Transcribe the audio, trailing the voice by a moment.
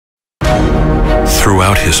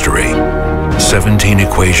Throughout history, 17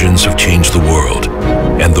 equations have changed the world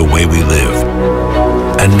and the way we live.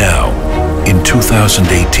 And now, in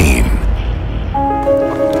 2018,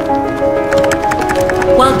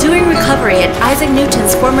 while doing recovery at Isaac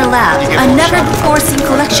Newton's former lab, a never-before-seen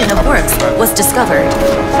collection of works was discovered.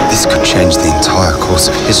 This could change the entire course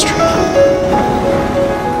of history.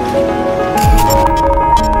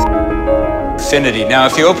 Infinity. Now,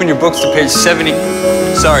 if you open your books to page 70...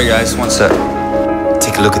 Sorry, guys, one sec.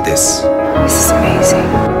 Take a look at this. This is amazing.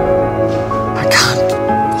 I can't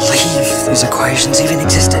believe these equations even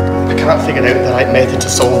existed. I cannot figure out the right method to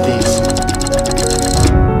solve these.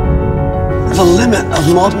 The limit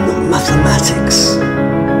of modern mathematics.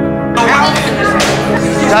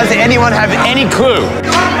 Does anyone have any clue?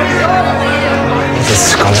 The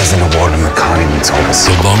scholars in a world of a kind told us.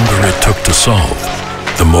 The longer it took to solve,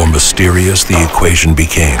 the more mysterious the equation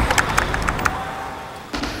became.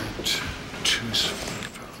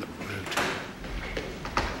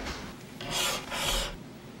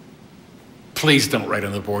 Please don't write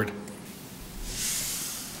on the board.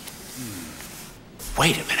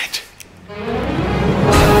 Wait a minute.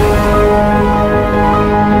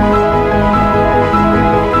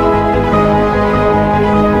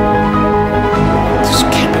 This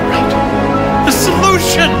can't be right. The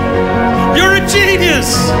solution! You're a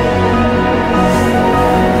genius!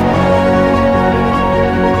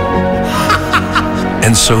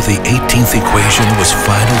 And so the 18th equation was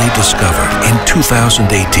finally discovered in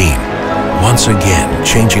 2018, once again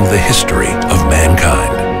changing the history of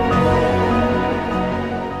mankind.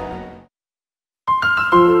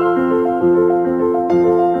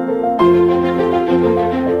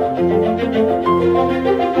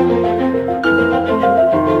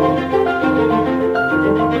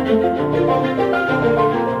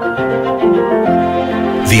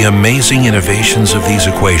 The amazing innovations of these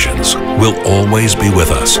equations will always be with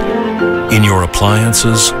us. In your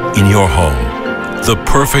appliances, in your home. The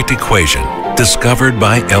perfect equation, discovered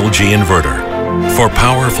by LG Inverter. For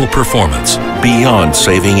powerful performance beyond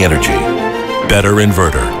saving energy. Better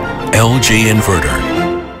inverter. LG Inverter.